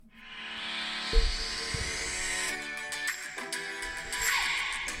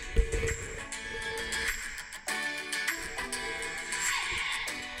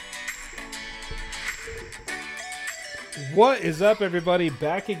What is up, everybody?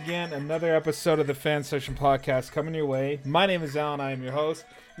 Back again, another episode of the Fan Session Podcast coming your way. My name is Alan, I am your host.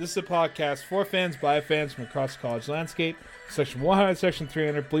 This is a podcast for fans, by fans from across the college landscape. Section 100, Section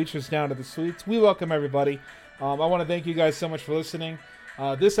 300, bleachers down to the suites. We welcome everybody. I want to thank you guys so much for listening.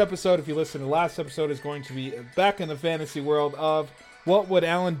 This episode, if you listened to the last episode, is going to be back in the fantasy world of what would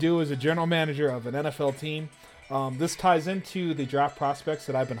Alan do as a general manager of an NFL team. This ties into the draft prospects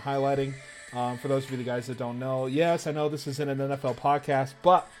that I've been highlighting. For those of you guys that don't know, yes, I know this isn't an NFL podcast,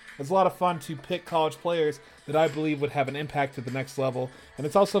 but it's a lot of fun to pick college players that I believe would have an impact at the next level. And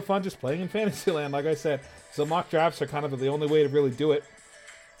it's also fun just playing in Fantasyland, like I said. So mock drafts are kind of the only way to really do it.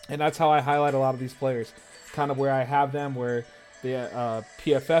 And that's how I highlight a lot of these players. Kind of where I have them, where the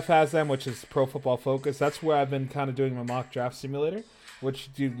PFF has them, which is Pro Football Focus. That's where I've been kind of doing my mock draft simulator, which,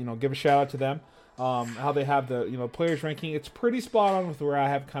 give a shout out to them. How they have the players ranking, it's pretty spot on with where I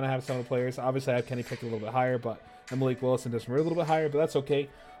have some of the players. Obviously, I have Kenny picked a little bit higher, but Malik Wilson does a little bit higher, but that's okay.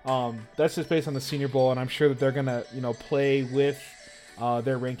 That's just based on the Senior Bowl, and I'm sure that they're gonna play with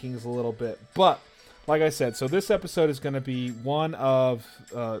their rankings a little bit. But like I said, so this episode is gonna be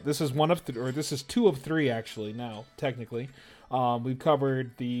this is two of three actually now technically. We've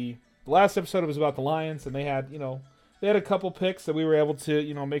covered the last episode. It was about the Lions, and they had a couple picks that we were able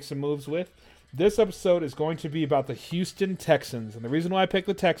to make some moves with. This episode is going to be about the Houston Texans. And the reason why I picked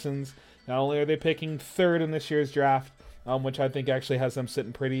the Texans, not only are they picking third in this year's draft, which I think actually has them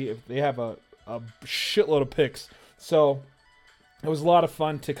sitting pretty. They have a shitload of picks. So it was a lot of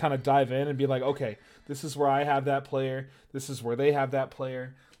fun to kind of dive in and be like, okay, this is where I have that player. This is where they have that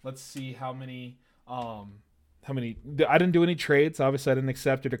player. Let's see how many I didn't do any trades. Obviously, I didn't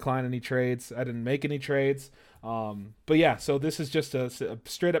accept or decline any trades. I didn't make any trades. But yeah, so this is just a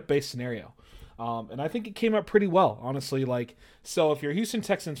straight up base scenario. And I think it came up pretty well, honestly. So if you're a Houston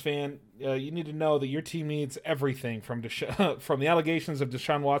Texans fan, you need to know that your team needs everything from from the allegations of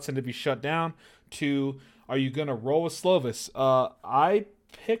Deshaun Watson to be shut down to, are you going to roll with Slovis? I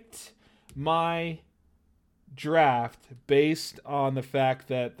picked my draft based on the fact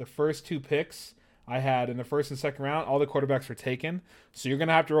that the first two picks I had in the first and second round, all the quarterbacks were taken. So you're going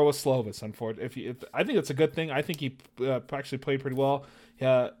to have to roll with Slovis, unfortunately. I think it's a good thing. I think he actually played pretty well.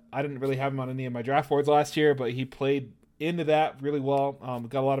 I didn't really have him on any of my draft boards last year, but he played into that really well.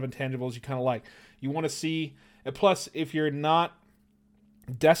 Got a lot of intangibles you kind of like. You want to see, and plus, if you're not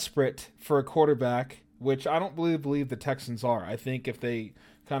desperate for a quarterback, which I don't believe the Texans are. I think if they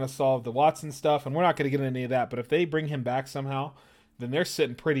kind of solve the Watson stuff, and we're not going to get into any of that, but if they bring him back somehow, then they're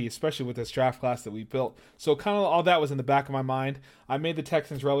sitting pretty, especially with this draft class that we built. So kind of all that was in the back of my mind. I made the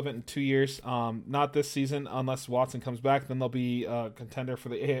Texans relevant in 2 years. Not this season, unless Watson comes back. Then they'll be contender for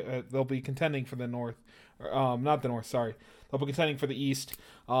they'll be contending for the North, not the North. Sorry, they'll be contending for the East.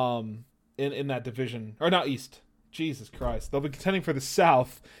 In that division, or not East. Jesus Christ, they'll be contending for the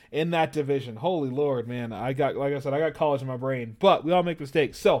South in that division. Holy Lord, man! I got college in my brain, but we all make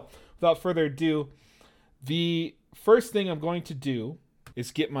mistakes. So without further ado, the first thing I'm going to do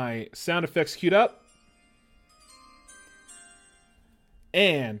is get my sound effects queued up.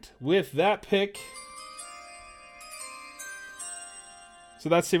 And with that pick, so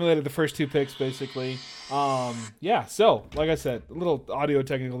that simulated the first two picks basically. Yeah, so like I said, a little audio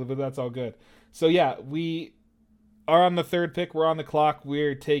technical, but that's all good. So yeah, we are on the third pick. We're on the clock.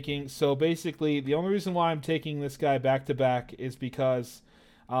 We're taking, so basically the only reason why I'm taking this guy back to back is because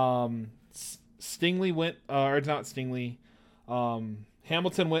Stingley went, or not Stingley,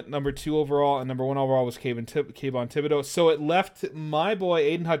 Hamilton went number 2 overall, and number 1 overall was Kayvon Thibodeau. So it left my boy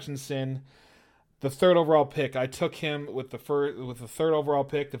Aiden Hutchinson the 3rd overall pick. I took him with the 3rd overall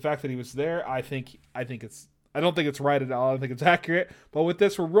pick. The fact that he was there, I don't think it's right at all. I don't think it's accurate. But with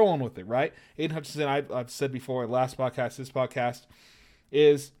this, we're rolling with it, right? Aiden Hutchinson, I've said before, last podcast, this podcast,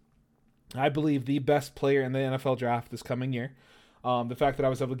 is, I believe, the best player in the NFL draft this coming year. The fact that I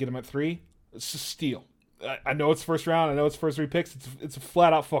was able to get him at 3, it's a steal. I know it's first round. I know it's first 3 picks. It's a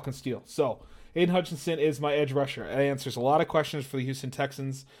flat-out fucking steal. So, Aiden Hutchinson is my edge rusher. It answers a lot of questions for the Houston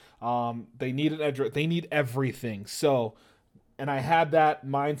Texans. They need an edge. They need everything. So, and I had that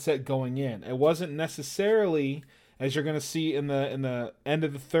mindset going in. It wasn't necessarily, as you're going to see in the end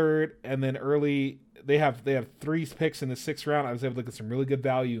of the 3rd and then early. They have 3 picks in the 6th round. I was able to get some really good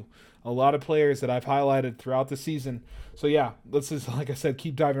value. A lot of players that I've highlighted throughout the season. So yeah, let's just, like I said,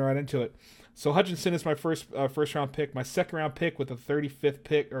 keep diving right into it. So Hutchinson is my first round pick. My 2nd round pick with the 35th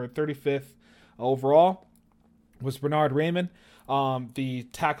pick, or 35th overall, was Bernard Raymond, the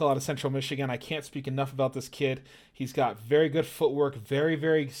tackle out of Central Michigan. I can't speak enough about this kid. He's got very good footwork, very,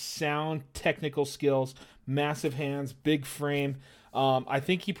 very sound technical skills, massive hands, big frame. I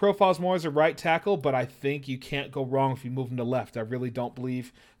think he profiles more as a right tackle, but I think you can't go wrong if you move him to left. I really don't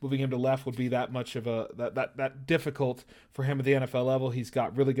believe moving him to left would be that much of that difficult for him at the NFL level. He's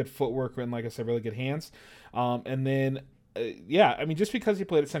got really good footwork and, like I said, really good hands. And then, just because he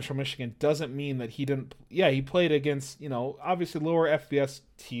played at Central Michigan doesn't mean that he didn't. Yeah, he played against, obviously lower FBS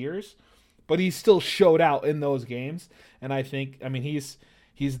tiers, but he still showed out in those games. And I think, he's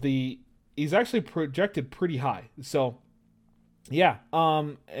actually projected pretty high. So, yeah.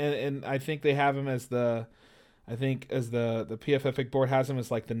 And I think they have him as the PFF board has him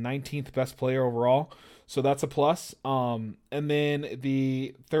as like the 19th best player overall. So that's a plus. And then with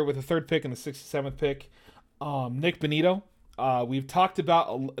the third pick and the 67th pick, Nick Bonito. We've talked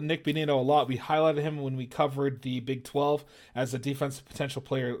about Nick Bonito a lot. We highlighted him when we covered the Big 12 as a defensive potential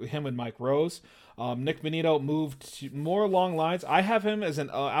player, him and Mike Rose. Nick Bonito moved to more long lines. I have him as an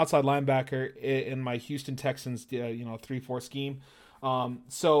outside linebacker in my Houston Texans 3-4 scheme.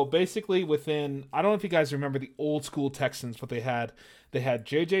 So basically I don't know if you guys remember the old school Texans, but they had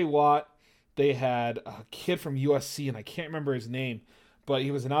J.J. Watt. They had a kid from USC, and I can't remember his name, but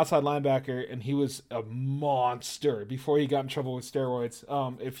he was an outside linebacker, and he was a monster before he got in trouble with steroids.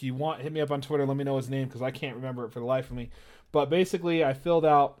 If you want, hit me up on Twitter. Let me know his name because I can't remember it for the life of me. But basically, I filled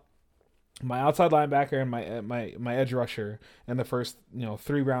out my outside linebacker and my edge rusher in the first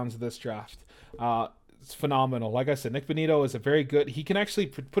 3 rounds of this draft. It's phenomenal. Like I said, Nick Bonito is a very good. He can actually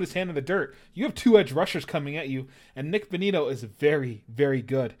put his hand in the dirt. You have 2 edge rushers coming at you, and Nick Bonito is very, very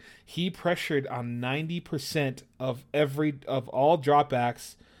good. He pressured on 90% of all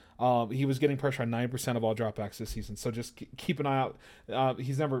dropbacks. He was getting pressure on 9% of all dropbacks this season. So just keep an eye out.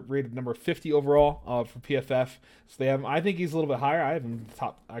 He's rated number 50 overall for PFF. So they have him. I think he's a little bit higher. I have him in the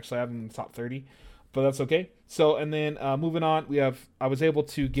top. Actually, I have him in the top 30. But that's okay. So, and then moving on, I was able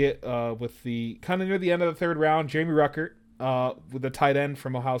to get with the kind of near the end of the 3rd round, Jeremy Ruckert with the tight end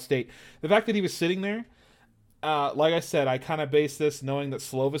from Ohio State. The fact that he was sitting there, like I said, I kind of based this knowing that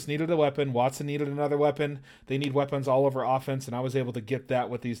Slovis needed a weapon, Watson needed another weapon. They need weapons all over offense, and I was able to get that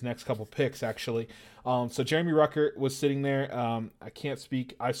with these next couple picks, actually. So Jeremy Ruckert was sitting there. I can't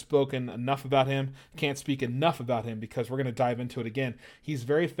speak. I've spoken enough about him. Can't speak enough about him because we're going to dive into it again. He's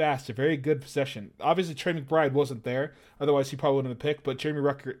very fast, a very good possession. Obviously, Trey McBride wasn't there. Otherwise, he probably wouldn't have picked. But Jeremy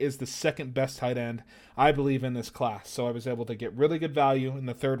Ruckert is the 2nd best tight end, I believe, in this class. So I was able to get really good value in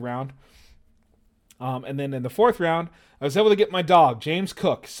the 3rd round. And then in the 4th round, I was able to get my dog, James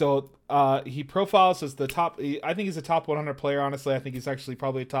Cook. So he profiles as the top. I think he's a top 100 player, honestly. I think he's actually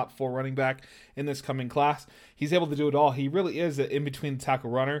probably a top 4 running back in this coming class. He's able to do it all. He really is an in-between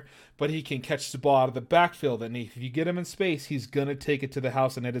tackle runner, but he can catch the ball out of the backfield. And if you get him in space, he's going to take it to the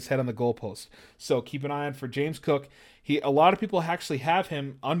house and hit his head on the goalpost. So keep an eye on for James Cook. A lot of people actually have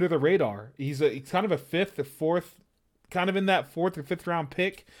him under the radar. He's kind of a 5th or 4th, kind of in that 4th or 5th round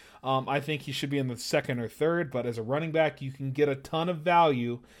pick. I think he should be in the 2nd or 3rd, but as a running back, you can get a ton of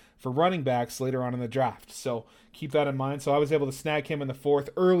value for running backs later on in the draft. So keep that in mind. So I was able to snag him in the 4th,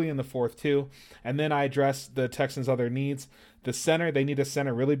 early in the 4th too. And then I addressed the Texans' other needs. The center, they need a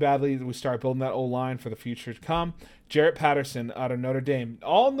center really badly. We start building that O-line for the future to come. Jarrett Patterson out of Notre Dame.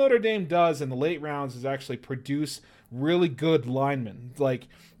 All Notre Dame does in the late rounds is actually produce really good linemen. Like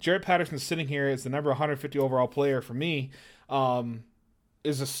Jarrett Patterson sitting here as the number 150 overall player for me.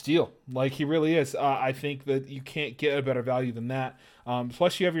 Is a steal. Like he really is. I think that you can't get a better value than that.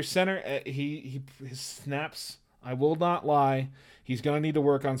 Plus you have your center. His snaps, I will not lie, he's going to need to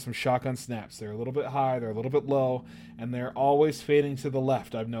work on some shotgun snaps. They're a little bit high, they're a little bit low, and they're always fading to the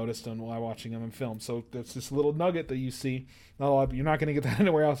left, I've noticed while watching them in film. So that's this little nugget that you see. You're not going to get that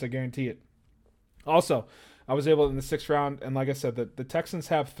anywhere else, I guarantee it. Also, I was able in the 6th round, and like I said, the Texans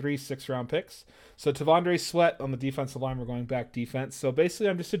have 3 6th-round picks. So Tavondre Sweat on the defensive line, we're going back defense. So basically,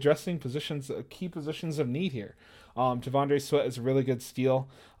 I'm just addressing key positions of need here. Tavondre Sweat is a really good steal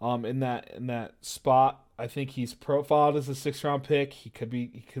in that spot. I think he's profiled as a 6th-round pick. He could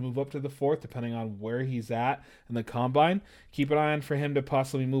move up to the 4th depending on where he's at in the combine. Keep an eye on for him to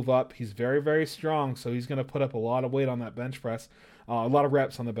possibly move up. He's very, very strong, so he's going to put up a lot of weight on that bench press. A lot of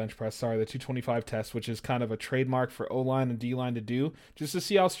reps on the bench press, the 225 test, which is kind of a trademark for O-line and D-line to do, just to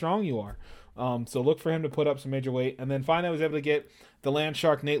see how strong you are. So look for him to put up some major weight. And then finally I was able to get the land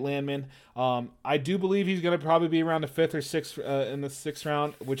shark, Nate Landman. I do believe he's going to probably be around the 5th or 6th in the 6th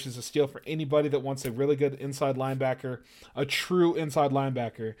round, which is a steal for anybody that wants a really good inside linebacker, a true inside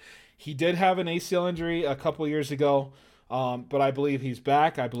linebacker. He did have an ACL injury a couple years ago. But I believe he's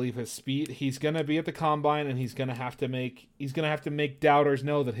back. I believe his speed. He's gonna be at the combine, and he's gonna have to make doubters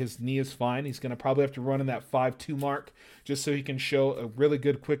know that his knee is fine. He's gonna probably have to run in that 5.2 mark just so he can show a really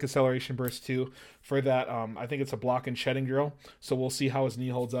good quick acceleration burst too for that. I think it's a block and shedding drill. So we'll see how his knee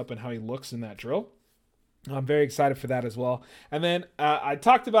holds up and how he looks in that drill. I'm very excited for that as well. And then I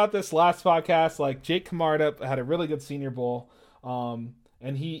talked about this last podcast. Like Jake Camarda had a really good Senior Bowl.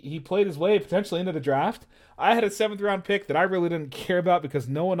 And he played his way potentially into the draft. I had a 7th round pick that I really didn't care about because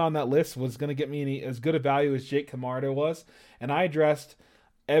no one on that list was going to get me as good a value as Jake Camarda was. And I addressed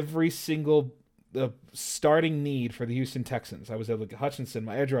every single starting need for the Houston Texans. I was able to get Hutchinson,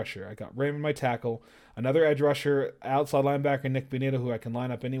 my edge rusher. I got Raymond, my tackle. Another edge rusher, outside linebacker, Nick Bonito, who I can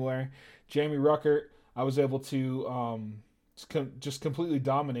line up anywhere. Jamie Ruckert, I was able to just completely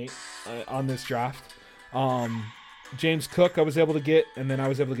dominate on this draft. James Cook I was able to get, and then I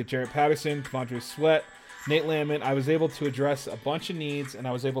was able to get Jarrett Patterson, Devondre Sweat, Nate Landman. I was able to address a bunch of needs, and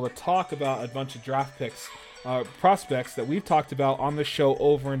I was able to talk about a bunch of draft picks, prospects that we've talked about on the show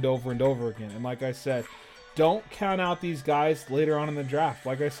over and over and over again. And like I said, don't count out these guys later on in the draft.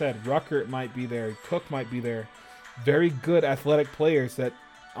 Like I said, Ruckert might be there, Cook might be there. Very good athletic players that,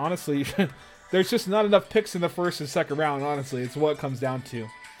 honestly, there's just not enough picks in the first and second round, honestly. It's what it comes down to.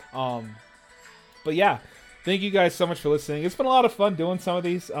 But yeah. Thank you guys so much for listening. It's been a lot of fun doing some of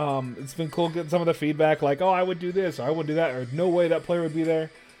these. It's been cool getting some of the feedback like, oh, I would do this, or I wouldn't do that, or no way that player would be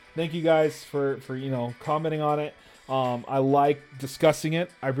there. Thank you guys for commenting on it. I like discussing it.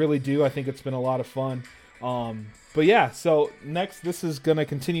 I really do. I think it's been a lot of fun. But yeah, so next, this is going to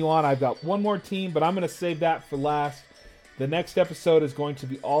continue on. I've got one more team, but I'm going to save that for last. The next episode is going to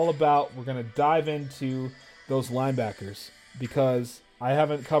be all about, we're going to dive into those linebackers because I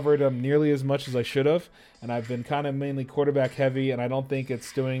haven't covered them nearly as much as I should have, and I've been kind of mainly quarterback heavy, and I don't think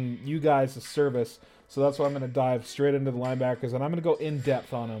it's doing you guys a service. So that's why I'm going to dive straight into the linebackers, and I'm going to go in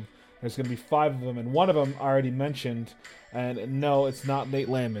depth on them. There's going to be 5 of them, and one of them I already mentioned, and no, it's not Nate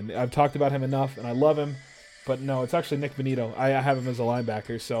Landman. I've talked about him enough, and I love him, but no, it's actually Nick Bonito. I have him as a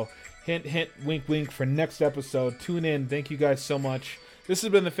linebacker, so hint, hint, wink, wink for next episode. Tune in. Thank you guys so much. This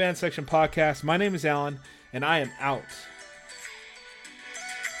has been the Fan Section Podcast. My name is Alan, and I am out.